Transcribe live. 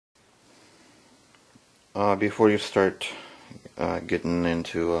Before you start getting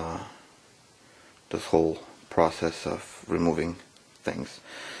into this whole process of removing things,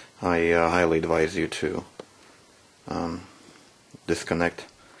 I highly advise you to disconnect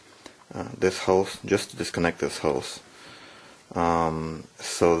this hose, just disconnect this hose,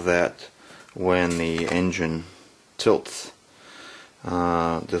 so that when the engine tilts,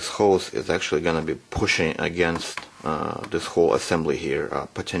 this hose is actually going to be pushing against this whole assembly here,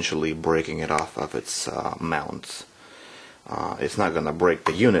 potentially breaking it off of its mounts. It's not going to break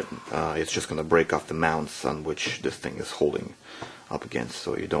the unit, it's just going to break off the mounts on which this thing is holding up against,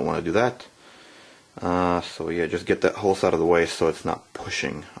 so you don't want to do that. So yeah, just get that hose out of the way so it's not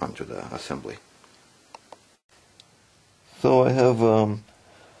pushing onto the assembly. So I have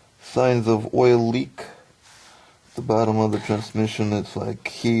signs of oil leak at the bottom of the transmission. It's like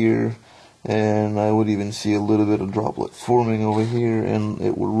here, and I would even see a little bit of droplet forming over here, and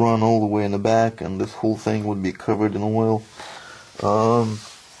it would run all the way in the back, and this whole thing would be covered in oil.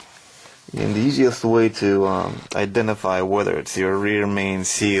 And the easiest way to identify whether it's your rear main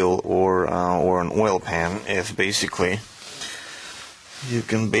seal or an oil pan is basically, you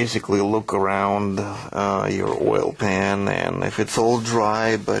can basically look around your oil pan, and if it's all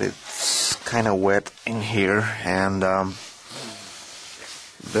dry but it's kind of wet in here, and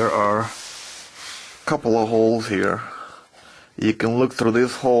there are a couple of holes here. You can look through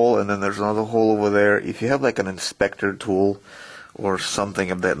this hole, and then there's another hole over there. If you have like an inspector tool or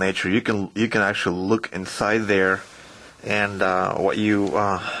something of that nature, you can actually look inside there, and you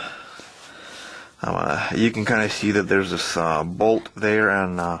can kind of see that there's this bolt there,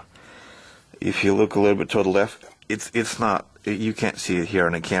 and if you look a little bit to the left, it's not, you can't see it here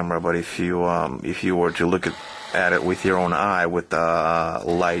on the camera, but if you were to look at it with your own eye, with the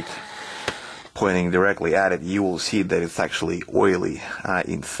light pointing directly at it, you will see that it's actually oily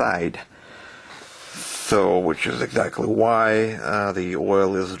inside. So, which is exactly why the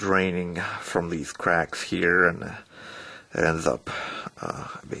oil is draining from these cracks here, and ends up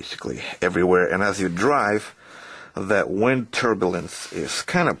basically everywhere. And as you drive, that wind turbulence is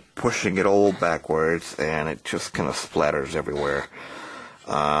kind of pushing it all backwards, and it just kind of splatters everywhere.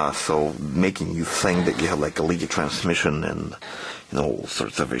 So making you think that you have like a leaky transmission and all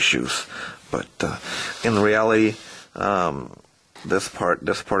sorts of issues. But in reality, this part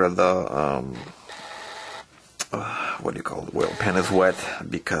of the what do you call it? Oil pan is wet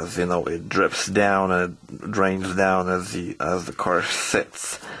because it drips down and it drains down as the car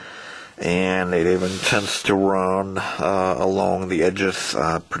sits, and it even tends to run along the edges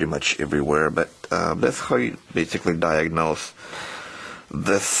pretty much everywhere. But that's how you basically diagnose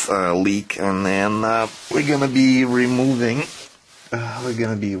this leak. And then we're gonna be removing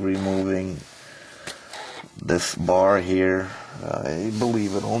this bar here. I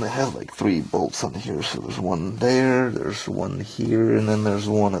believe it only has like 3 bolts on here, so there's one there, there's one here, and then there's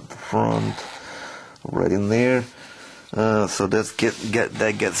one at the front, right in there. So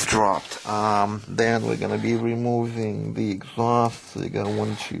that gets dropped. Then we're gonna be removing the exhaust. So you got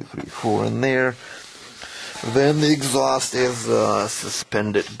 1, 2, 3, 4 in there. Then the exhaust is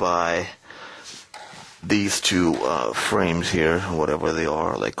suspended by these 2 frames here, whatever they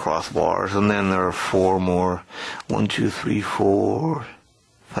are, like crossbars, and then there are 4 more. 1, 2, 3, 4,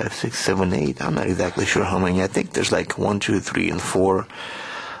 5, 6, 7, 8. I'm not exactly sure how many. I think there's like 1, 2, 3, and 4.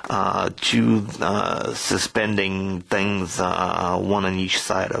 2 suspending things, one on each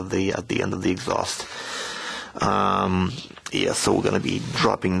side of at the end of the exhaust. Yeah, so we're gonna be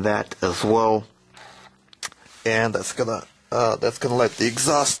dropping that as well, and that's gonna let the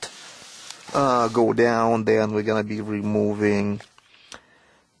exhaust go down. Then we're gonna be removing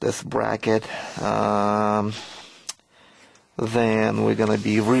this bracket. Then we're gonna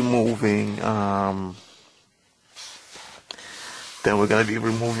be removing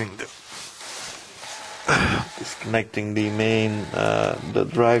disconnecting the main the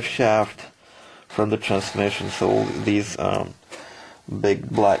drive shaft from the transmission. So these big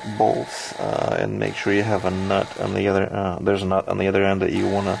black bolts, and make sure you have a nut on the other. There's a nut on the other end that you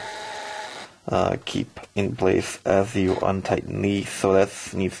wanna keep in place as you untighten these. So that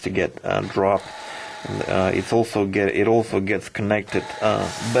needs to get dropped. It also gets connected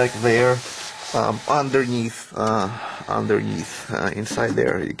back there, underneath inside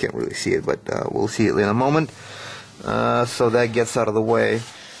there. You can't really see it, but we'll see it in a moment. So that gets out of the way,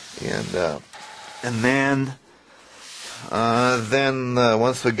 and then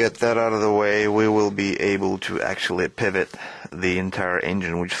once we get that out of the way, we will be able to actually pivot the entire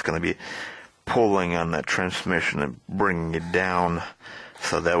engine, which is going to be pulling on that transmission and bringing it down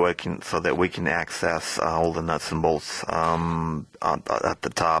so that we can access all the nuts and bolts at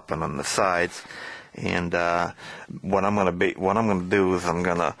the top and on the sides. And what I'm gonna do is I'm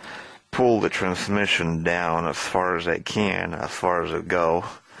gonna pull the transmission down as far as I can, as far as it go,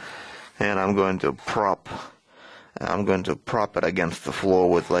 and I'm going to prop it against the floor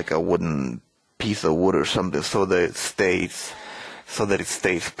with like a wooden piece of wood or something, so that it stays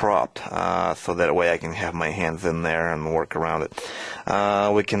propped, so that way I can have my hands in there and work around it.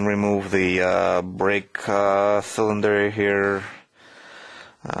 We can remove the brake cylinder here,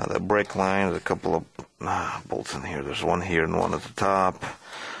 the brake line. There's a couple of bolts in here. There's one here and one at the top.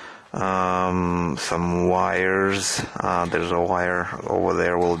 Some wires. There's a wire over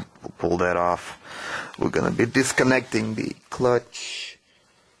there. We'll pull that off. We're gonna be disconnecting the clutch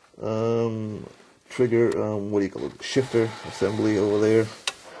trigger, what do you call it, shifter assembly over there,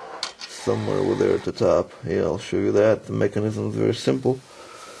 somewhere over there at the top. Yeah, I'll show you that. The mechanism is very simple.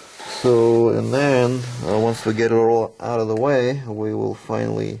 So, and then once we get it all out of the way, we will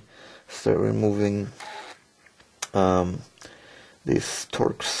finally start removing these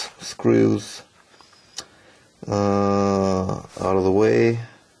Torx screws out of the way,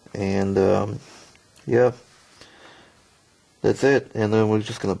 and yeah, that's it. And then we're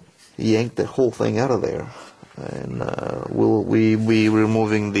just gonna yank the whole thing out of there, and we'll be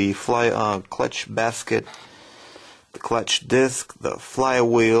removing the clutch basket, the clutch disc, the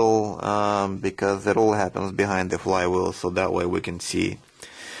flywheel, because it all happens behind the flywheel, so that way we can see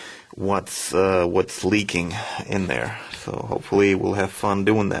what's leaking in there. So hopefully we'll have fun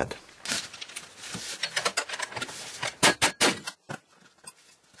doing that.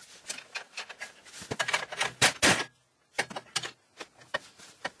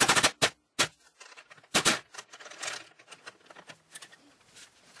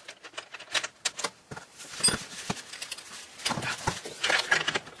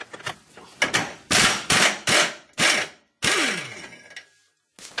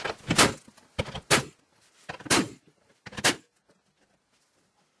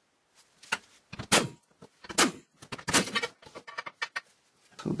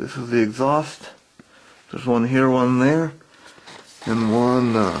 So this is the exhaust. There's one here, one there, and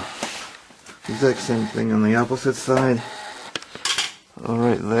one exact same thing on the opposite side. All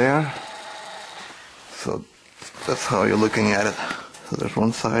right there. So that's how you're looking at it. So there's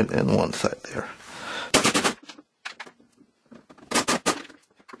one side and one side there.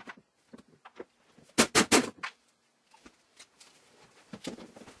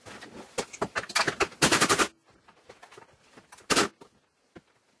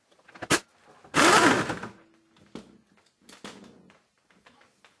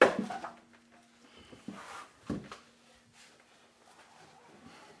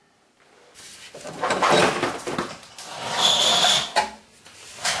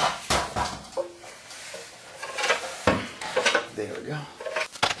 There we go.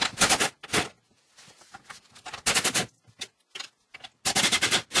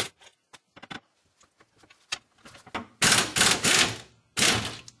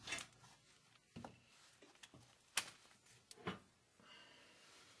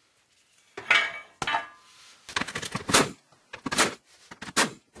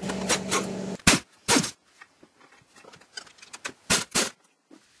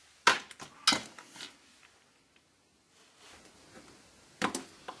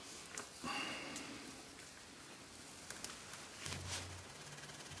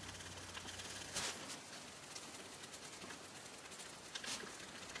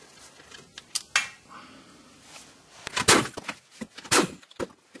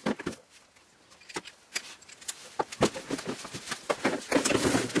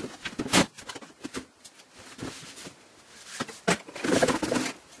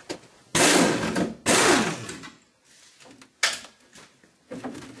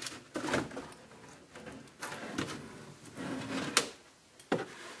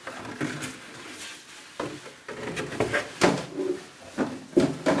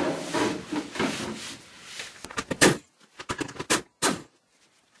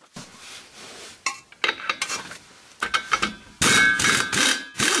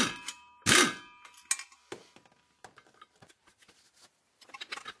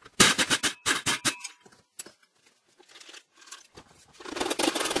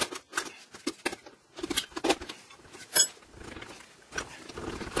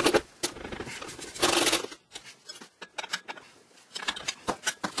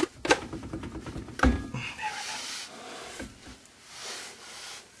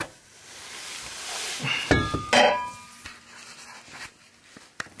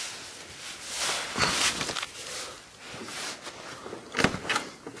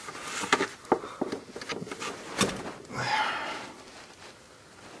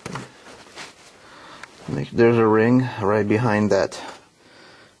 There's a ring right behind that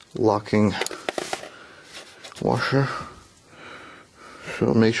locking washer,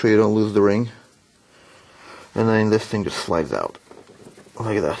 so make sure you don't lose the ring. And then this thing just slides out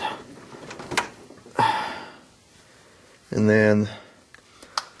like that. And then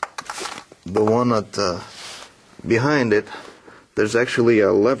the one at behind it, there's actually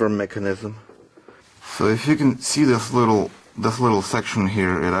a lever mechanism. So if you can see this little section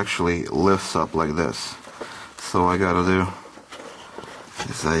here, it actually lifts up like this. So what I gotta do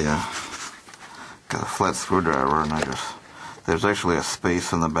is I got a flat screwdriver, and there's actually a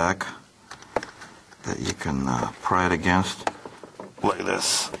space in the back that you can pry it against, like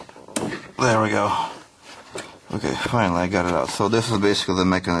this. There we go. Okay, finally I got it out. So this is basically the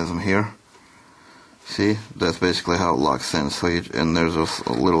mechanism here. See, that's basically how it locks in. So and there's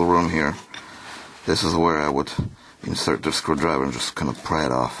a little room here. This is where I would insert the screwdriver and just kind of pry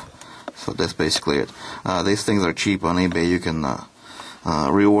it off. So that's basically it. These things are cheap on eBay. You can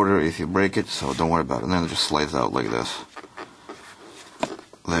reorder if you break it, so don't worry about it. And then it just slides out like this.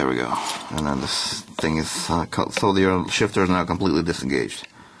 There we go. And then this thing is cut, so the shifter is now completely disengaged.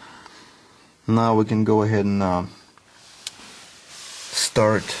 Now we can go ahead and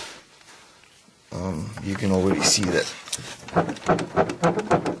start. You can already see that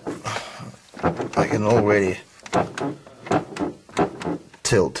I can already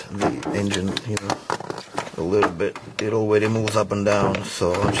tilt the engine, a little bit. It already moves up and down,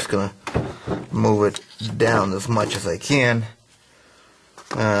 so I'm just gonna move it down as much as I can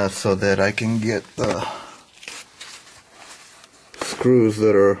so that I can get the screws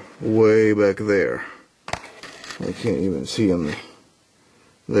that are way back there. I can't even see them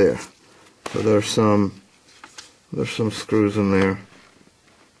there. So there's some screws in there,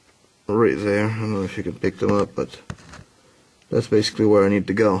 right there. I don't know if you can pick them up, but that's basically where I need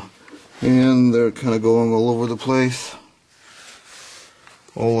to go. And they're kind of going all over the place,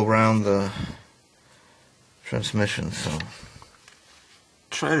 all around the transmission. So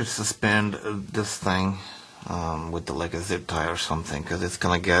try to suspend this thing with like a zip tie or something, because it's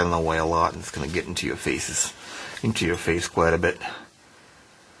gonna get in the way a lot, and it's gonna get into your face quite a bit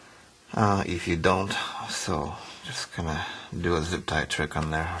if you don't. So just gonna do a zip tie trick on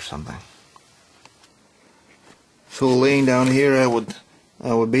there or something. So laying down here, I would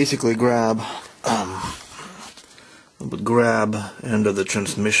basically grab end of the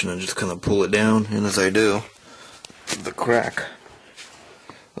transmission and just kind of pull it down, and as I do, the crack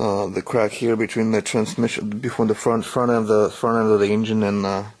here between the transmission, before the front end of the engine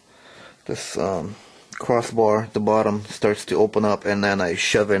and this crossbar at the bottom starts to open up, and then I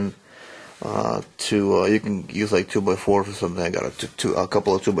shove in you can use like 2x4s or something. I got a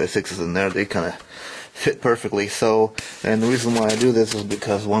couple of 2x6s in there. They kind of fit perfectly. So, and the reason why I do this is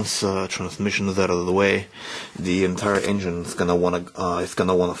because once transmission is out of the way, the entire engine is gonna want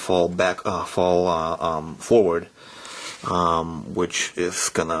to fall forward, which is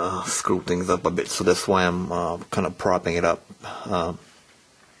gonna screw things up a bit. So that's why I'm kind of propping it up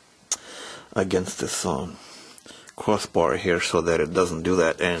against this crossbar here, so that it doesn't do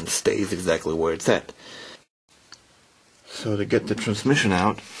that and stays exactly where it's at. So to get the transmission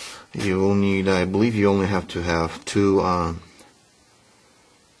out, you will need, I believe you only have to have two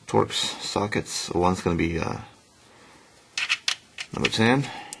Torx sockets. One's going to be number 10,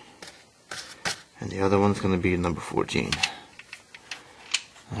 and the other one's going to be number 14.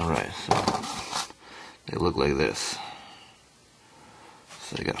 Alright, so they look like this.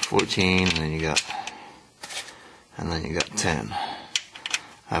 So you got 14, and then you got 10.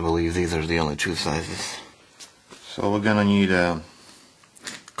 I believe these are the only two sizes. So we're gonna need a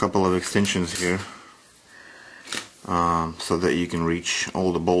couple of extensions here, so that you can reach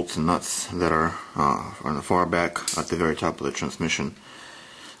all the bolts and nuts that are on the far back at the very top of the transmission.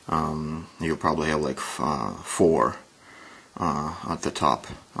 You'll probably have like 4 at the top,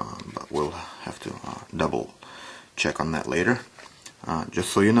 but we'll have to double check on that later.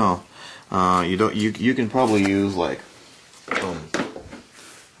 Just so you know, you can probably use like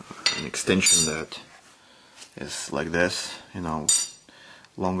an extension that is like this,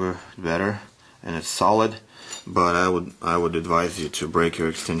 longer better, and it's solid. But I would advise you to break your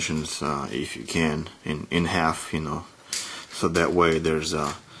extensions if you can in half, so that way there's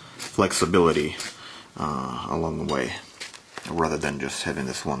flexibility along the way, rather than just having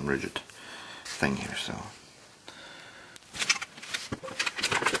this one rigid thing here. So.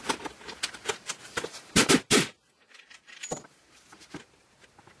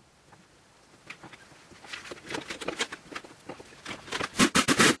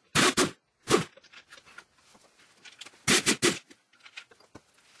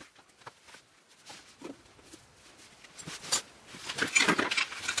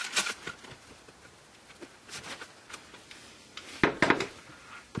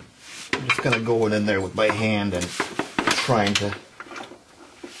 kind of going in there with my hand and trying to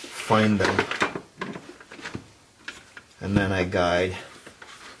find them. And then I guide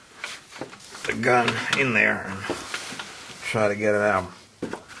the gun in there and try to get it out.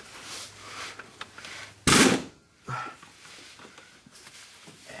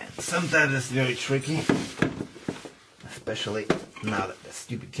 And sometimes it's very tricky, especially now that the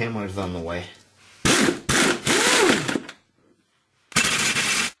stupid camera is on the way.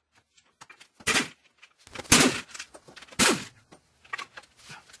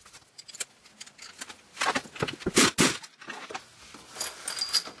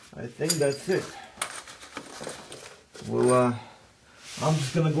 I think that's it. Well, I'm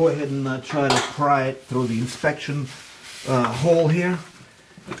just gonna go ahead and try to pry it through the inspection hole here.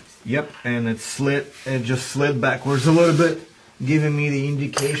 Yep, and it slid. It just slid backwards a little bit, giving me the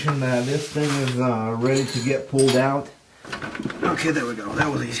indication that this thing is ready to get pulled out. Okay, there we go.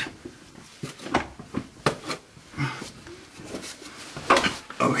 That was easy.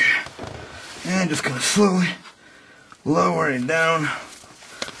 Okay, and just gonna slowly lower it down.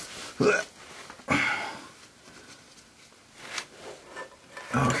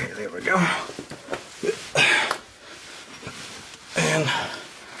 Okay, there we go. And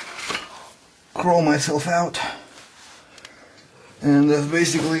crawl myself out. And that's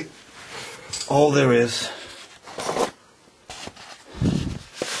basically all there is.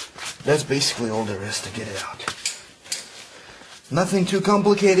 That's basically all there is to get it out. Nothing too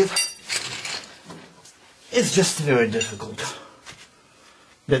complicated. It's just very difficult.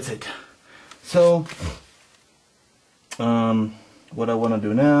 That's it. So, what I want to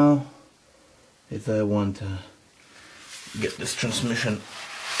do now is I want to get this transmission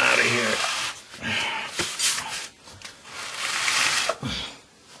out of here.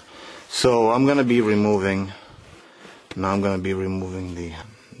 So I'm going to be removing, now I'm going to be removing the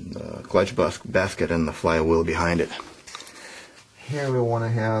clutch basket and the flywheel behind it. Here we want to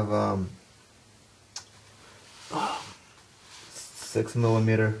have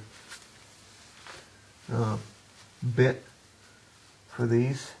 6mm bit for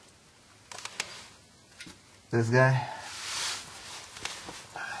these. This guy.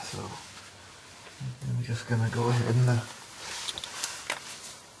 So I'm just gonna go ahead and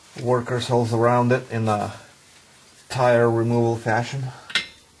work ourselves around it in a tire removal fashion.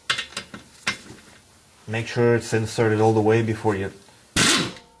 Make sure it's inserted all the way before you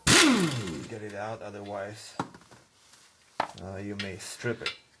get it out, otherwise you may strip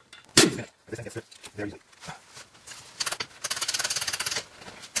it. This thing gets stripped very easily.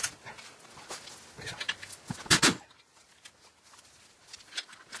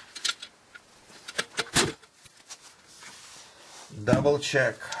 Double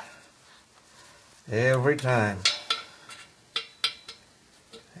check every time.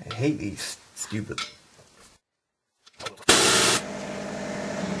 I hate these stupid.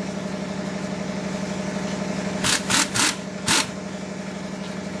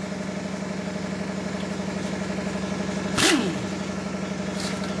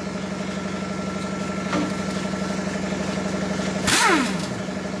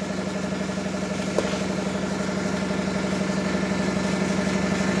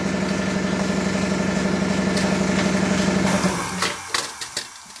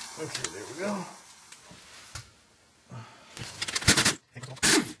 Okay, there we go.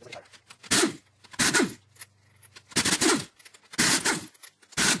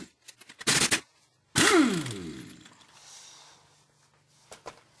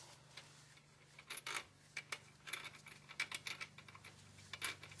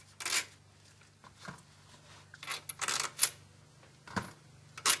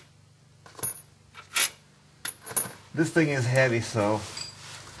 This thing is heavy, so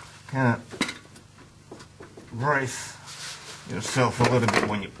kind of brace yourself a little bit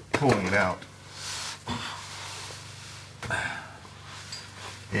when you're pulling it out.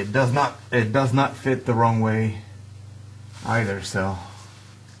 It does not fit the wrong way either, so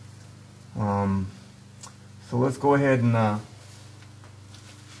so let's go ahead and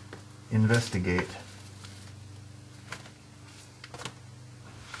investigate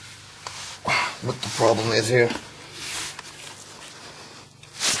what the problem is here.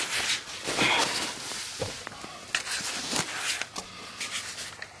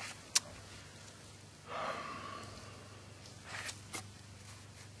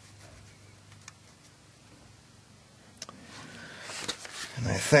 And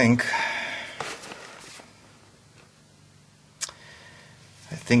I think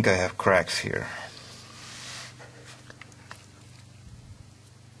I have cracks here.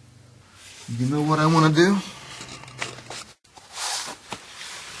 You know what I want to do?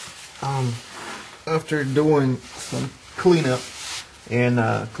 After doing some cleanup and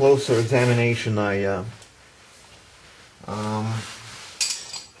closer examination, I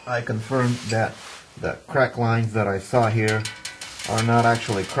confirmed that the crack lines that I saw here are not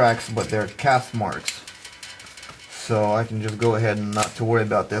actually cracks, but they're cast marks. So I can just go ahead and not to worry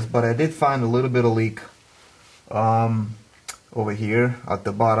about this. But I did find a little bit of leak over here at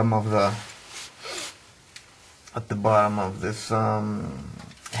the bottom of this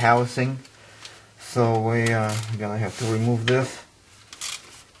housing. So we're gonna have to remove this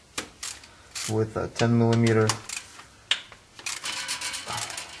with a 10mm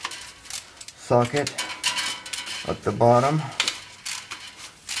socket at the bottom.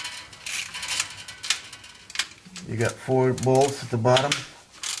 You got 4 bolts at the bottom.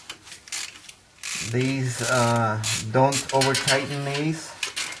 These don't over tighten these.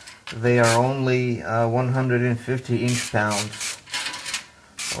 They are only 150 inch-pounds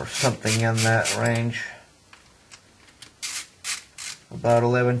or something in that range. About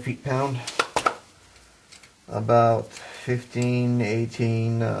 11 feet-pound. About 15,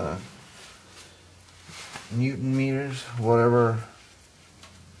 18 Newton meters, whatever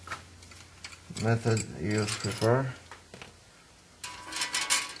method you prefer.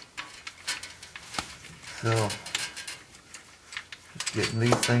 So, just getting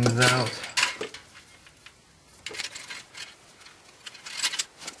these things out.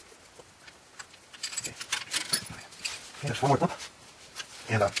 Okay. And just one more pump.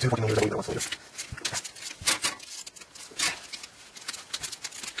 And 2 40mm that once later.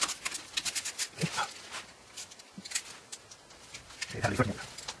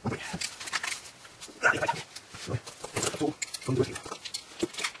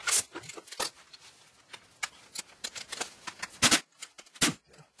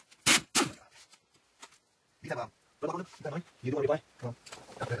 You do want to reply? Come on.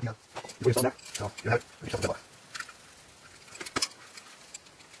 Okay, yeah. You put yourself there? So, you have it. Put yourself in the box.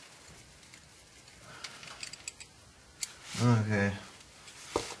 Okay.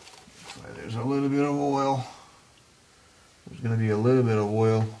 So there's a little bit of oil. There's going to be a little bit of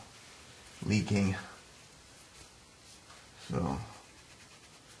oil leaking. So,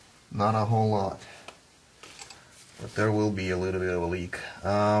 not a whole lot. But there will be a little bit of a leak.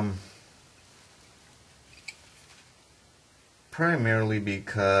 Primarily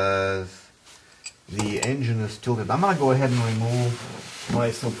because the engine is tilted. I'm going to go ahead and remove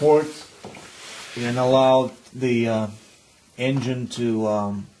my supports and allow the engine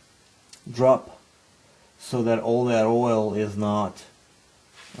to drop so that all that oil is not,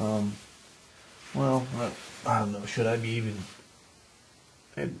 well, I don't know, should I be even,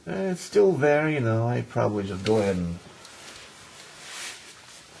 it's still there, you know. I probably just go ahead and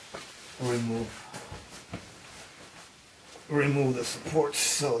remove the supports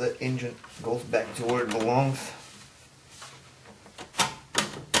so that engine goes back to where it belongs.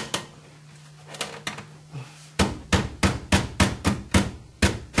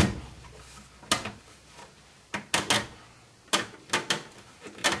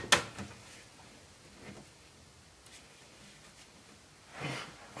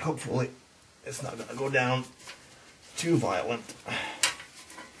 Hopefully it's not going to go down too violent.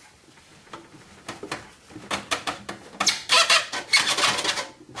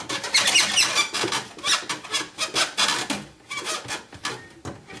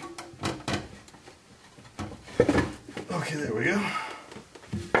 Okay, there we go.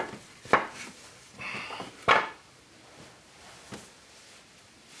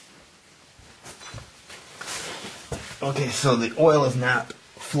 Okay, so the oil is not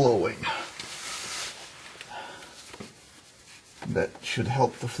flowing. That should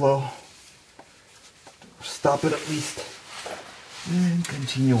help the flow. Stop it at least. And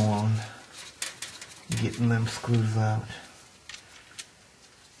continue on getting them screws out.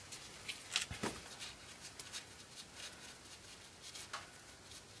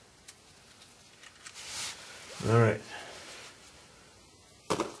 Alright.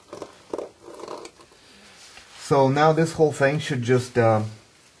 So now this whole thing should just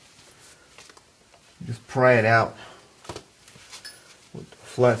pry it out with a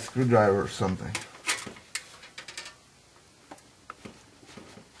flat screwdriver or something.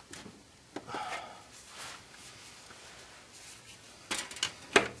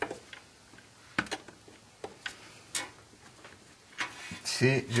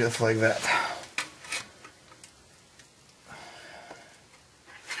 See, just like that.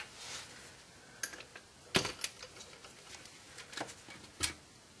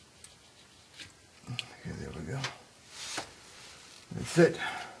 That's it.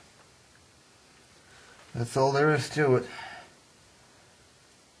 That's all there is to it.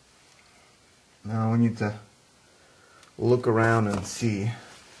 Now we need to look around and see.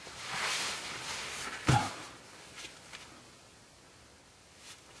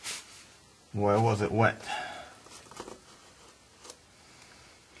 Why was it wet?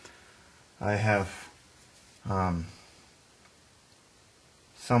 I have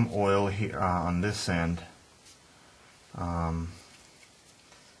some oil here on this end, but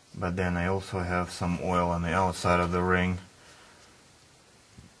then I also have some oil on the outside of the ring,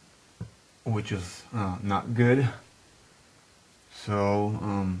 which is not good.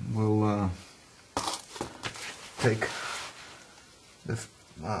 So we'll take this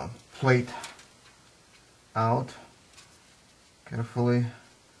plate out carefully.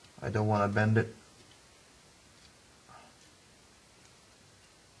 I don't want to bend it.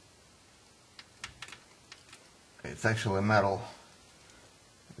 It's actually metal,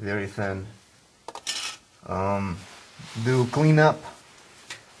 very thin. Do clean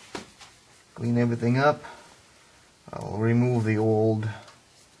everything up. I'll remove the old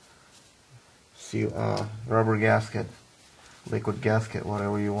seal, rubber gasket, liquid gasket,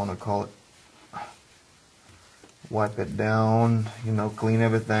 whatever you want to call it. Wipe it down, you know, clean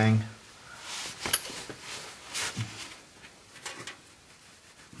everything.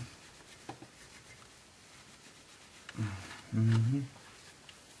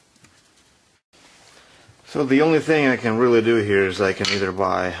 So the only thing I can really do here is I can either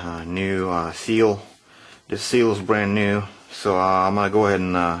buy a new seal. This seal is brand new, so I'm gonna go ahead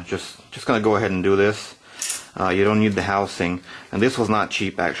and just gonna go ahead and do this. You don't need the housing, and this was not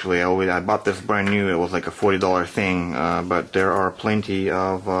cheap actually. I bought this brand new. It was like a $40 thing, but there are plenty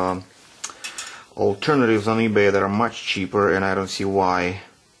of alternatives on eBay that are much cheaper, and I don't see why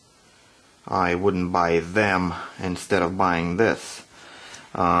I wouldn't buy them instead of buying this.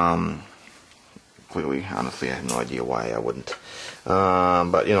 Clearly, honestly, I have no idea why I wouldn't.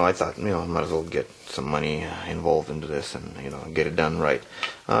 But you know, I thought, you know, I might as well get some money involved into this and, you know, get it done right.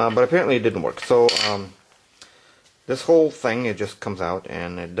 But apparently it didn't work. So this whole thing, it just comes out,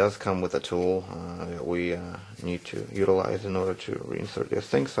 and it does come with a tool that we need to utilize in order to reinsert this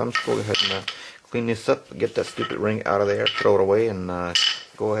thing. So I'm just going to go ahead and clean this up, get that stupid ring out of there, throw it away, and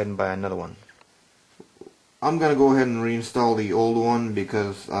go ahead and buy another one. I'm gonna go ahead and reinstall the old one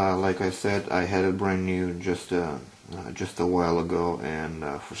because, like I said, I had it brand new just a while ago, and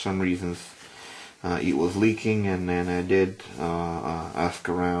for some reasons it was leaking. And then I did ask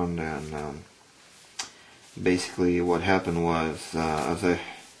around, and basically what happened was, as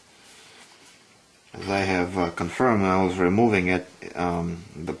I have confirmed when I was removing it,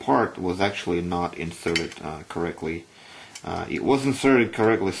 the part was actually not inserted correctly. It was inserted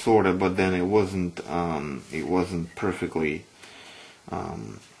correctly, sort of, but then it wasn't perfectly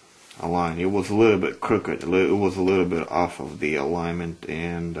aligned. It was a little bit crooked. It was a little bit off of the alignment,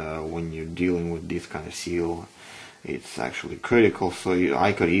 and when you're dealing with this kind of seal, it's actually critical. So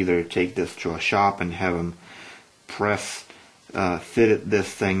I could either take this to a shop and have them press fit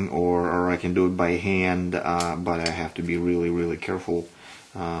this thing, or I can do it by hand, but I have to be really careful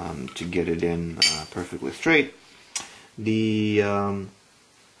to get it in perfectly straight. The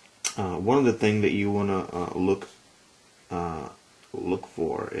one of the things that you want to look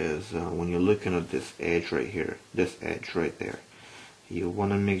for is when you're looking at this edge right here, this edge right there, you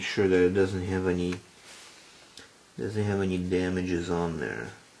want to make sure that it doesn't have any damages on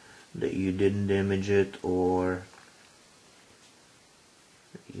there, that you didn't damage it, or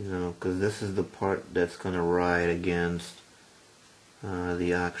you know, because this is the part that's going to ride against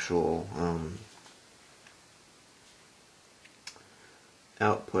the actual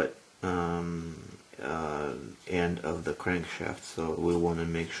output end of the crankshaft. So we want to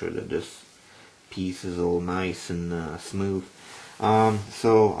make sure that this piece is all nice and smooth.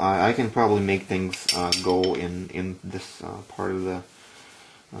 So I can probably make things go in this part of the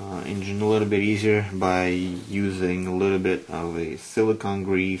engine a little bit easier by using a little bit of a silicone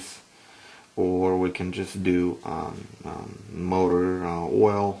grease, or we can just do motor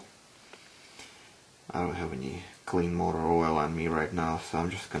oil. I don't have any clean motor oil on me right now, so I'm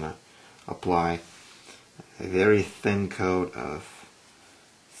just gonna apply a very thin coat of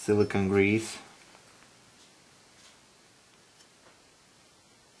silicone grease,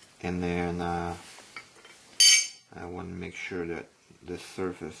 and then I want to make sure that this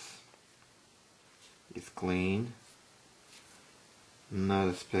surface is clean, not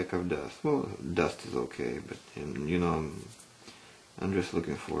a speck of dust. Well, dust is okay, but you know, I'm just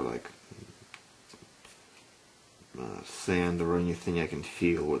looking for like sand or anything I can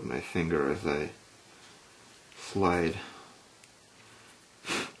feel with my finger as I slide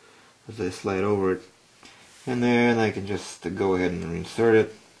over it, and then I can just go ahead and reinsert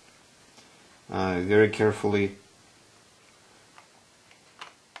it. very carefully.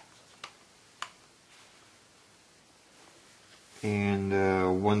 And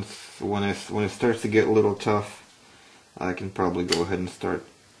when it starts to get a little tough, I can probably go ahead and start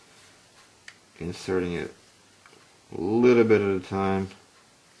inserting it a little bit at a time,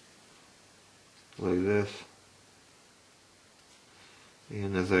 like this.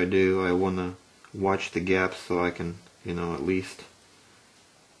 And as I do, I want to watch the gaps so I can, at least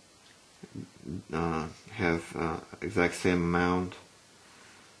have exact same amount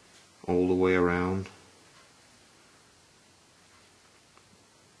all the way around.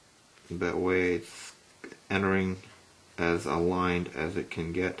 That way it's entering as aligned as it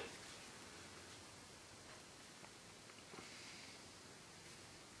can get.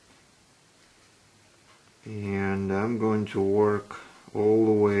 And I'm going to work all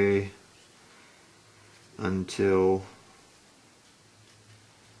the way until,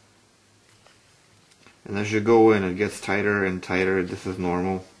 and as you go in it gets tighter and tighter. This is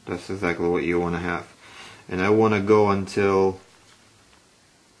normal. That's exactly what you want to have. And I want to go until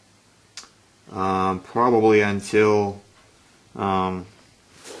probably until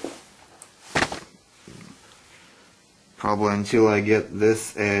I get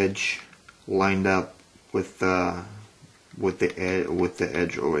this edge lined up with the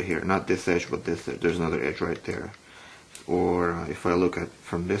edge over here. Not this edge, but this edge. There's another edge right there. Or if I look at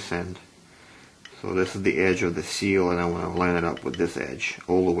from this end, so this is the edge of the seal, and I want to line it up with this edge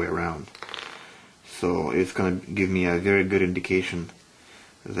all the way around. So it's going to give me a very good indication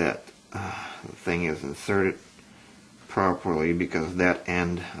that the thing is inserted properly, because that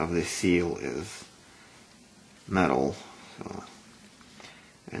end of the seal is metal. So,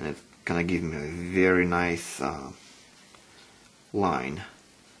 and it's going to give me a very nice line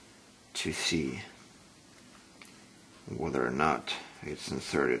to see whether or not it's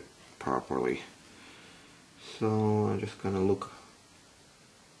inserted properly. So I'm just gonna look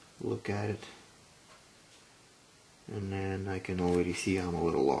at it, and then I can already see I'm a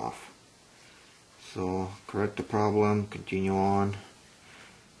little off. So correct the problem, continue on.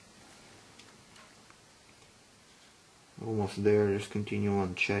 Almost there, just continue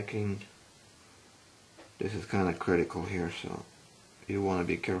on checking. This is kind of critical here, so you want to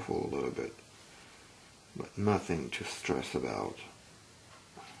be careful a little bit, but nothing to stress about.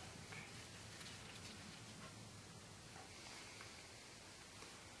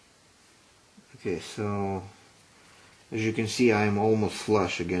 Okay, so as you can see, I am almost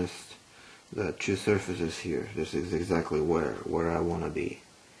flush against the two surfaces here. This is exactly where I want to be.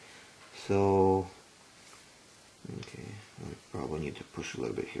 So, okay, I probably need to push a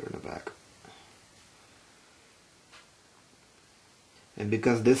little bit here in the back. And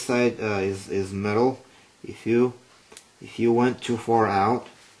because this side is metal, if you went too far out,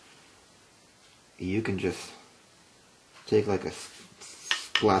 you can just take like a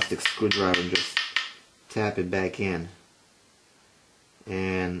plastic screwdriver and just tap it back in,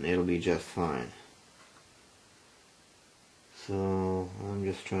 and it'll be just fine. So I'm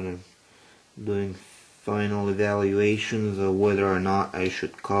just doing final evaluations of whether or not I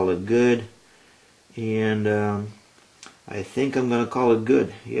should call it good, and I think I'm gonna call it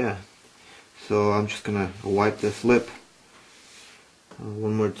good. Yeah. So I'm just gonna wipe this lip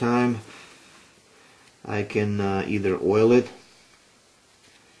one more time. I can either oil it,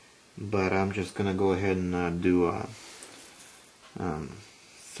 but I'm just gonna go ahead and do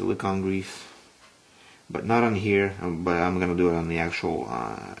silicone grease, but not on here, but I'm gonna do it on the actual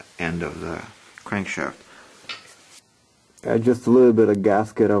end of the crankshaft. Add just a little bit of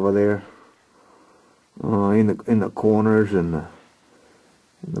gasket over there in the corners, and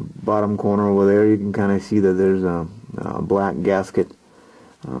in the bottom corner over there. You can kind of see that there's a black gasket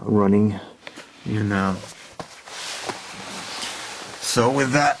running. And so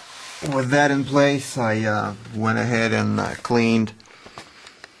with that in place, I went ahead and cleaned.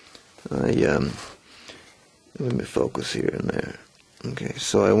 Let me focus here and there. Okay,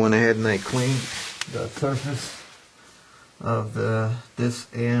 so I went ahead and I cleaned the surface of this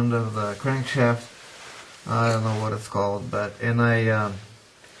end of the crankshaft. I don't know what it's called, and I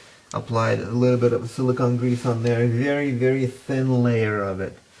applied a little bit of silicone grease on there, a very, very thin layer of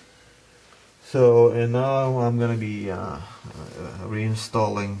it. So, and now I'm going to be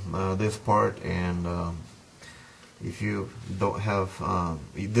reinstalling this part, and if you don't have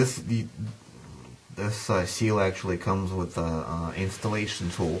this seal actually comes with an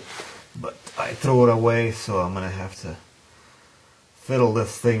installation tool, but I throw it away, so I'm going to have to fiddle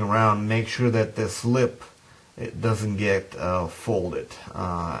this thing around, make sure that this lip, it doesn't get folded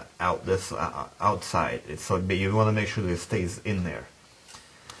outside. So you want to make sure that it stays in there.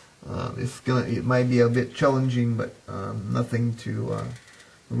 It might be a bit challenging, but nothing to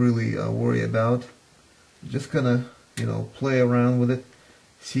really worry about. Just gonna, play around with it.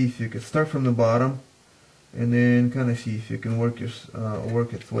 See if you can start from the bottom, and then kind of see if you can work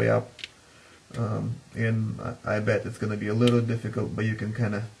its way up. And I bet it's gonna be a little difficult, but you can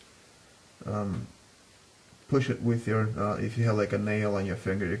kind of push it with your, if you have like a nail on your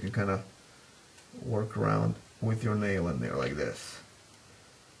finger, you can kind of work around with your nail in there like this.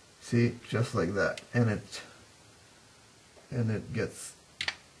 See, just like that, and it gets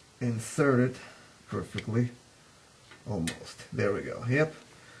inserted perfectly, almost. There we go. Yep,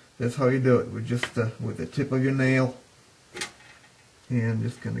 that's how you do it. With just with the tip of your nail, and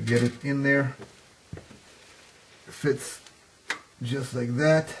just gonna get it in there. Fits just like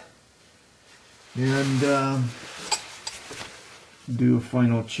that, and do a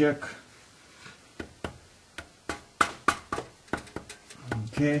final check.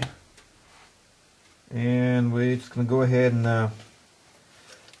 Okay, and we're just gonna go ahead and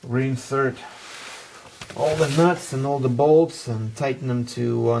reinsert all the nuts and all the bolts and tighten them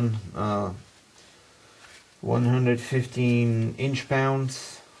to 115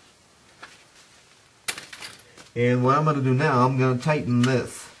 inch-pounds. And what I'm gonna do now, I'm gonna tighten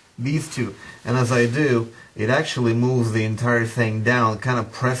these two, and as I do, it actually moves the entire thing down, kind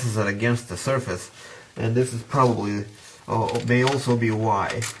of presses it against the surface, and this is probably may also be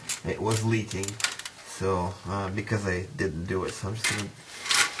why it was leaking. So because I didn't do it, so I'm just gonna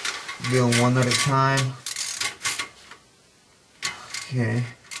go one at a time. Okay,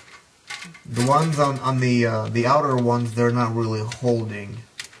 the ones on the outer ones, they're not really holding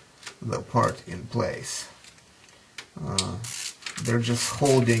the part in place. They're just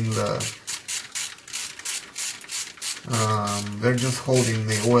holding the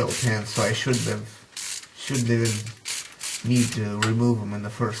oil pan, so I shouldn't even need to remove them in the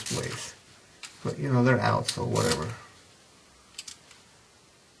first place. But they're out, so whatever.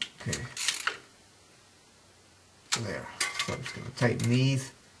 Okay. There. So I'm just going to tighten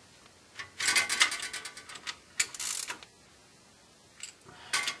these.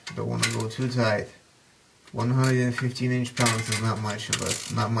 Don't want to go too tight. 115 inch-pounds is not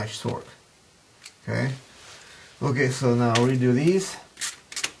much torque. Okay. Okay, so now redo these.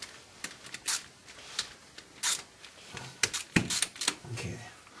 Okay.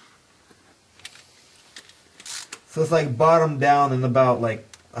 So it's like bottom down and about like,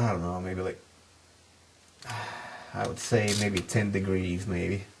 I don't know, maybe like, I would say maybe 10 degrees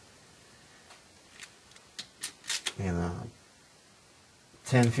maybe.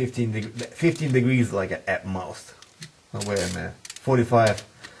 10, 15 degrees like at most. Oh, wait a minute. 45.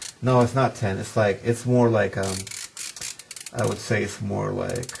 No, it's not 10. It's more like, I would say it's more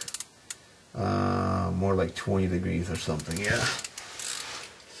like 20 degrees or something, yeah.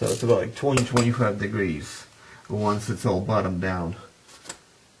 So it's about like 20, 25 degrees once it's all bottomed down.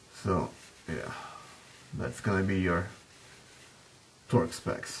 So, yeah. That's gonna be your torque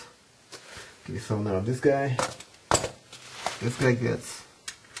specs. Okay, so now this guy gets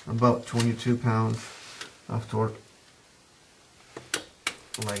about 22 pounds of torque,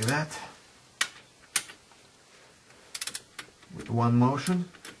 like that, with one motion.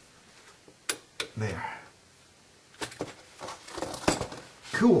 There.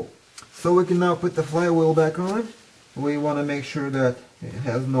 Cool. So we can now put the flywheel back on. We want to make sure that it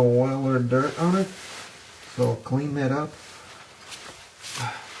has no oil or dirt on it. So clean that up.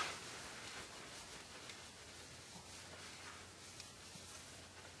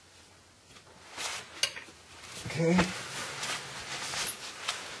 Okay.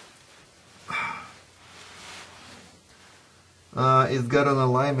 It's got an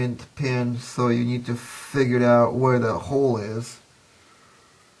alignment pin, so you need to figure out where the hole is.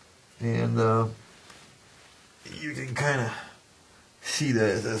 And you can kind of see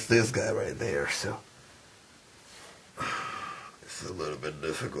this guy right there, so it's a little bit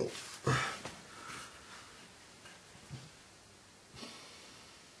difficult.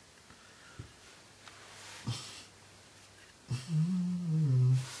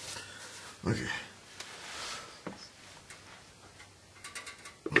 Okay.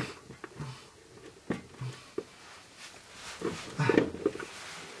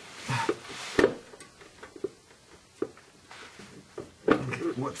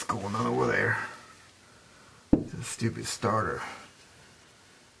 What's going on over there? It's a stupid starter.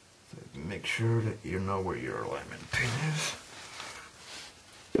 So make sure that you know where your alignment pin is.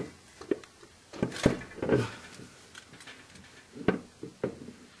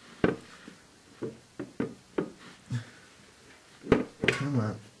 Come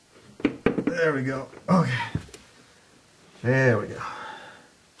on. There we go. Okay. There we go.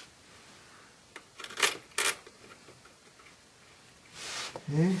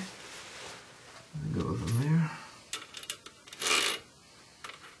 Okay, that goes in there.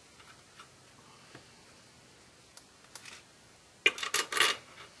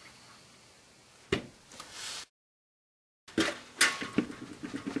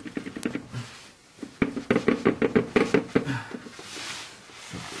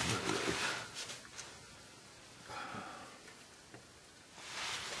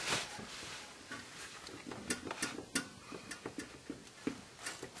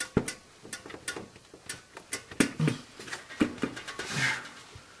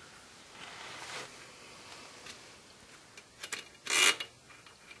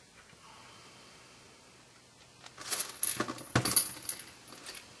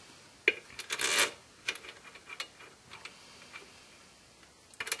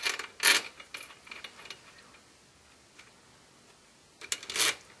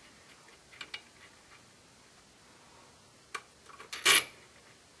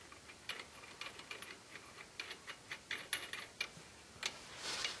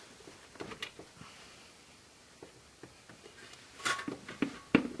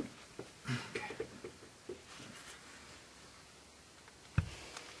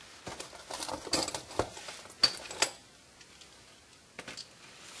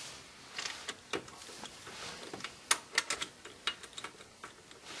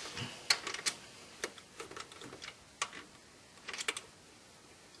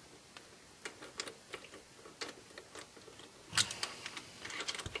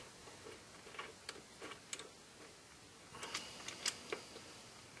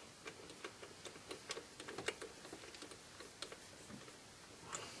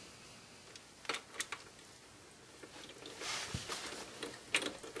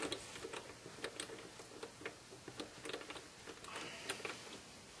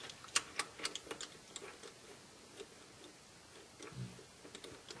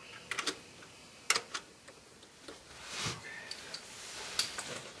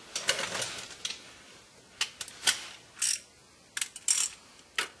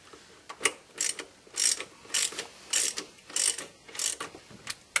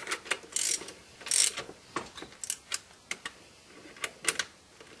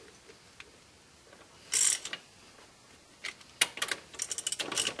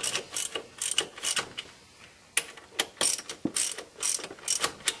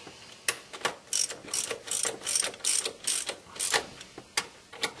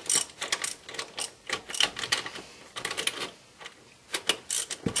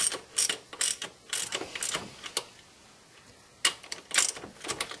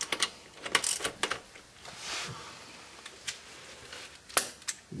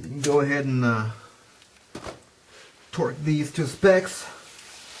 You can go ahead and torque these to specs.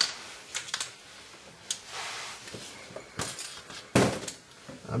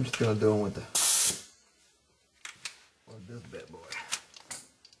 I'm just gonna do them with this bad boy.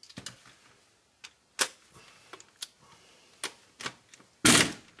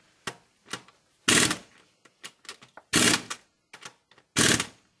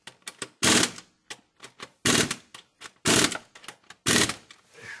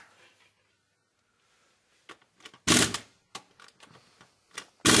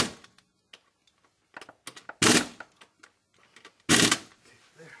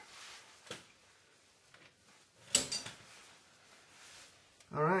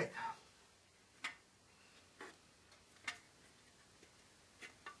 All right.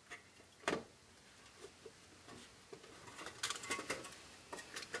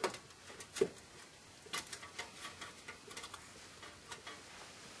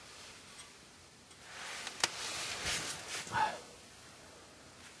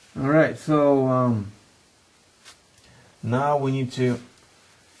 All right, so now we need to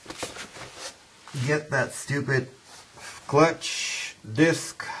get that stupid clutch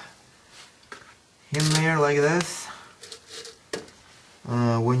disc in there like this.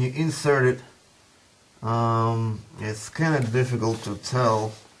 When you insert it, it's kind of difficult to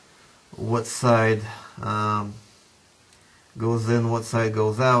tell what side goes in, what side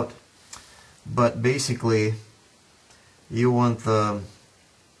goes out, but basically you want the,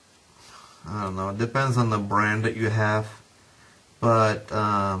 I don't know, it depends on the brand that you have, but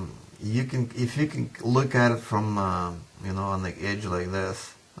you can, if you can look at it from you know, on the edge like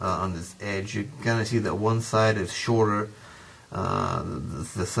this, on this edge, you kind of see that one side is shorter,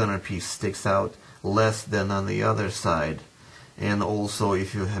 the centerpiece sticks out less than on the other side. And also,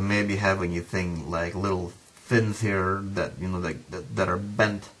 if you maybe have anything like little fins here that, you know, that are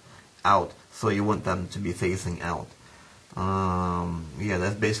bent out, so you want them to be facing out. Yeah,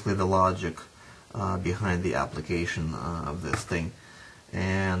 that's basically the logic behind the application of this thing.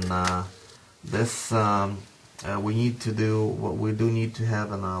 And this we need to do what we do need to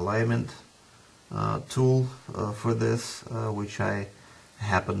have an alignment tool for this, which I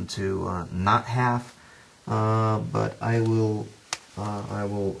happen to not have, but I will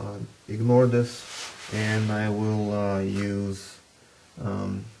ignore this, and I will use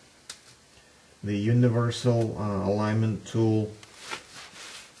the universal alignment tool,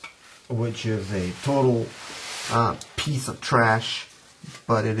 which is a total piece of trash,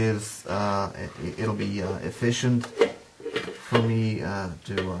 but it is it'll be efficient for me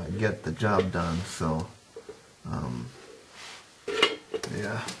to get the job done. So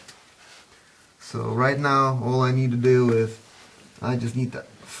yeah, so right now all I need to do is I just need to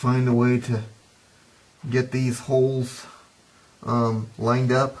find a way to get these holes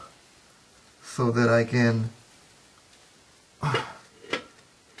lined up so that I can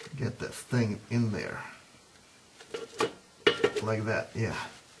get this thing in there like that. Yeah,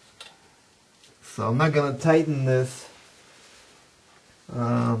 so I'm not gonna tighten this,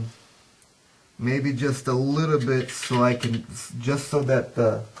 maybe just a little bit, so I can, just so that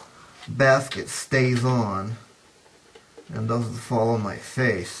the basket stays on and doesn't fall on my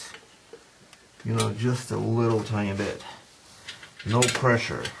face, you know, just a little tiny bit, no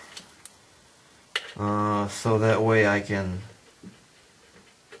pressure, so that way I can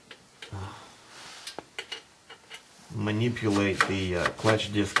manipulate the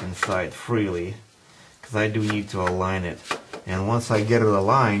clutch disc inside freely, because I do need to align it. And once I get it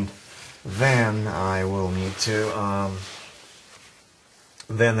aligned, then I will need to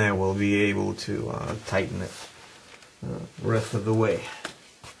then I will be able to tighten it rest of the way.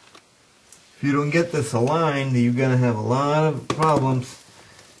 If you don't get this aligned, you're gonna have a lot of problems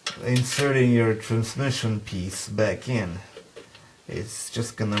inserting your transmission piece back in. It's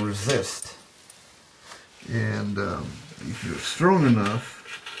just gonna resist. And if you're strong enough,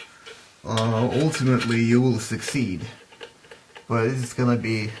 ultimately you will succeed. But it's gonna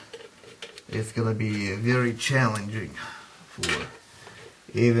be very challenging for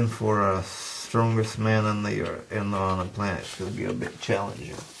even for a strongest man on the earth and on the planet. It's gonna be a bit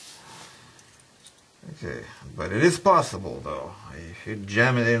challenging. Okay, but it is possible though. If you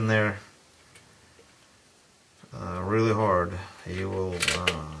jam it in there really hard, you will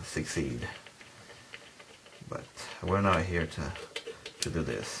succeed. But we're not here to do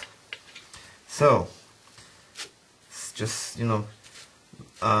this. So it's just, you know,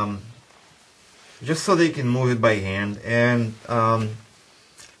 just so they can move it by hand, and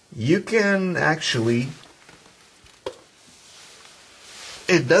you can actually,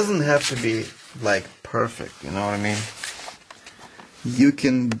 it doesn't have to be like perfect, you know what I mean? You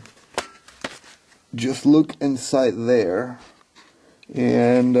can just look inside there,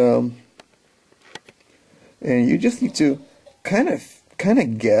 and you just need to kind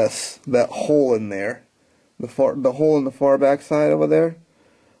of guess that hole in there, the hole in the far back side over there,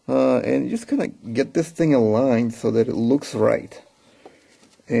 and you just kind of get this thing aligned so that it looks right.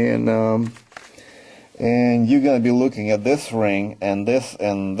 And you're gonna be looking at this ring and this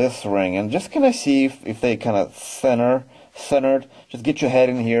ring, and just kind of see if they kind of centered. Just get your head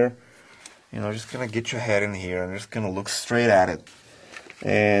in here, you know, just kind of get your head in here and just kind of look straight at it.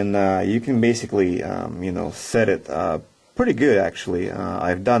 And you can basically, you know, set it pretty good actually.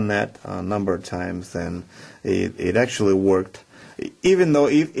 I've done that a number of times, and it actually worked. Even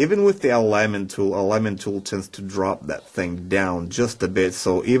with the alignment tool tends to drop that thing down just a bit.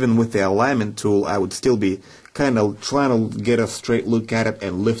 So even with the alignment tool, I would still be kind of trying to get a straight look at it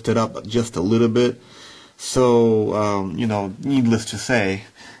and lift it up just a little bit. So you know, needless to say,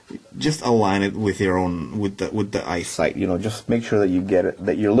 just align it with your own, with the eyesight. You know, just make sure that you get it,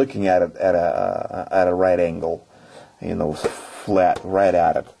 that you're looking at it at a right angle. You know, flat right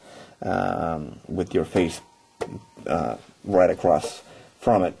at it, with your face right across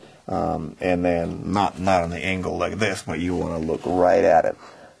from it, and then not on the angle like this, but you want to look right at it,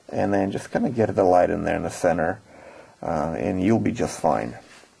 and then just kind of get the light in there in the center, and you'll be just fine.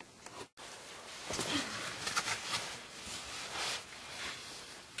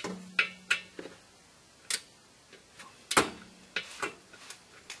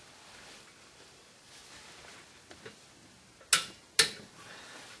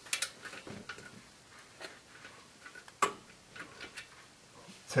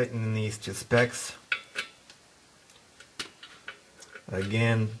 Tightening these to specs.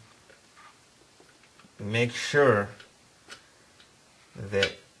 Again, make sure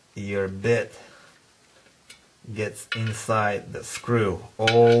that your bit gets inside the screw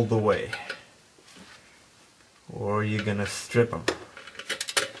all the way, or you're gonna strip them.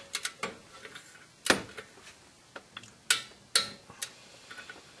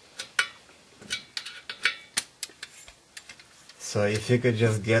 So if you could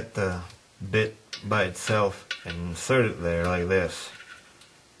just get the bit by itself and insert it there like this,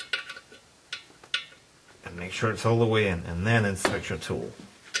 and make sure it's all the way in, and then insert your tool.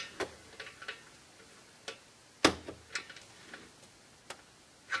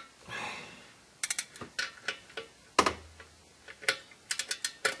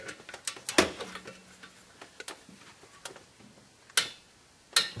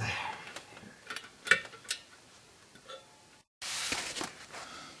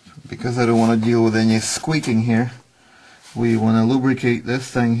 Because I don't want to deal with any squeaking here, we want to lubricate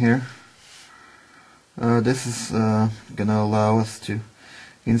this thing here. This is going to allow us to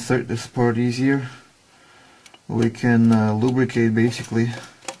insert this part easier. We can lubricate basically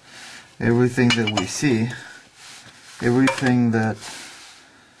everything that we see, everything that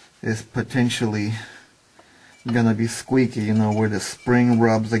is potentially going to be squeaky, you know, where the spring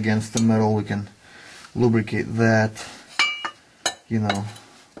rubs against the metal, we can lubricate that, you know,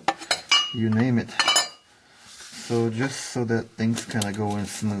 you name it. So just so that things kind of go in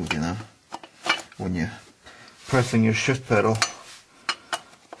smooth, you know, when you're pressing your shift pedal,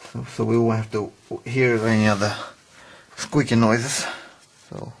 so we won't have to hear any of the squeaky noises.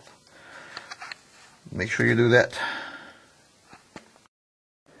 So make sure you do that.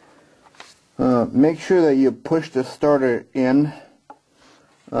 Make sure that you push the starter in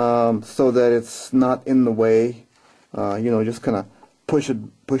so that it's not in the way. You know, just kind of push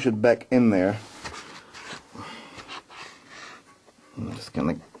it back in there. I'm just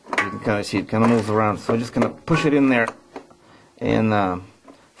gonna, you can kind of see it kind of moves around, so just gonna push it in there, and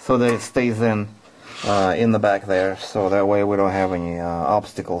so that it stays in the back there, so that way we don't have any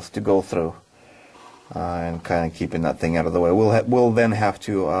obstacles to go through, and kind of keeping that thing out of the way. We'll then have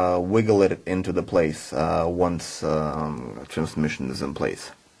to wiggle it into the place once transmission is in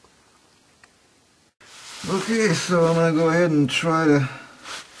place. Okay, so I'm going to go ahead and try to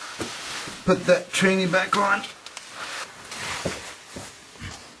put that trainee back on.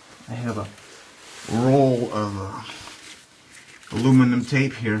 I have a roll of aluminum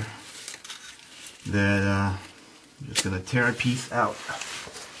tape here that I'm just going to tear a piece out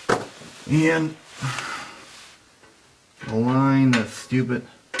and align that stupid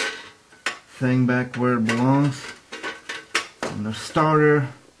thing back where it belongs. And the starter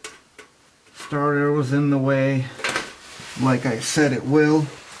was in the way, like I said it will.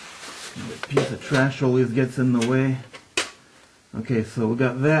 The piece of trash always gets in the way. Okay, so we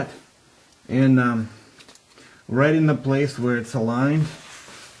got that, and right in the place where it's aligned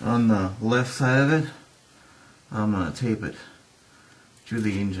on the left side of it, I'm gonna tape it to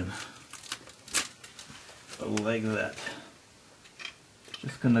the engine like that.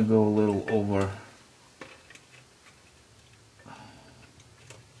 Just gonna go a little over.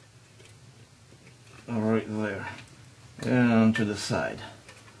 Right there, and to the side,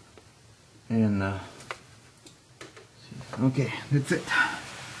 and okay, that's it.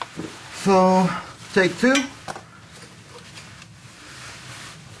 So take two.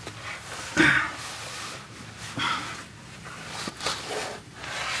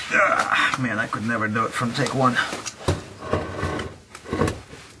 Man, I could never do it from take one.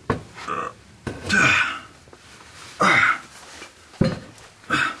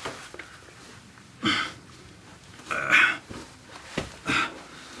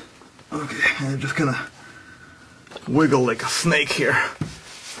 I'm just gonna wiggle like a snake here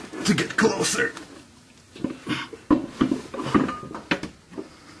to get closer.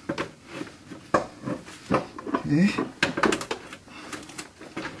 Okay.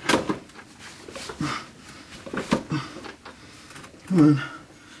 Come on.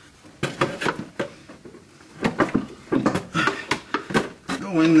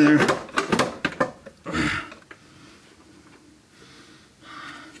 Go in there.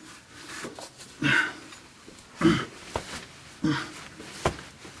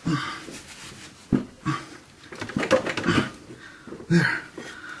 There,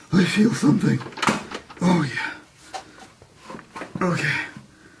 I feel something. Oh yeah. Okay.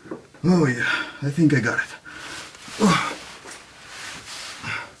 Oh yeah, I think I got it. Oh,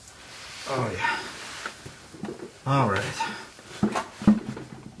 oh yeah. All right.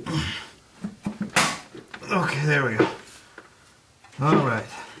 Okay, there we go. All right.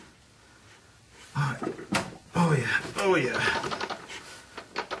 All right. Oh yeah. Oh yeah.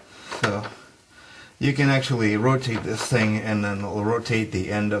 So you can actually rotate this thing, and then it'll rotate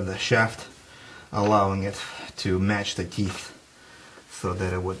the end of the shaft, allowing it to match the teeth so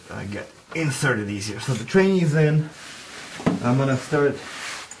that it would get inserted easier. So the trainee's in. I'm gonna start.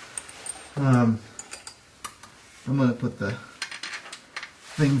 I'm gonna put the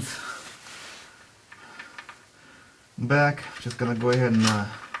things back. Just gonna go ahead and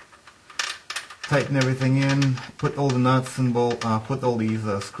tighten everything in, put all the nuts and put all these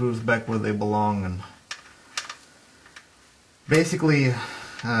screws back where they belong, and basically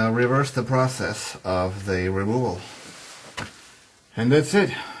reverse the process of the removal. And that's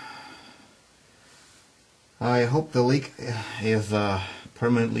it. I hope the leak is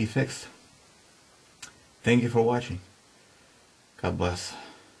permanently fixed. Thank you for watching. God bless.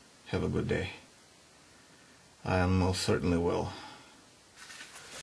 Have a good day. I most certainly will.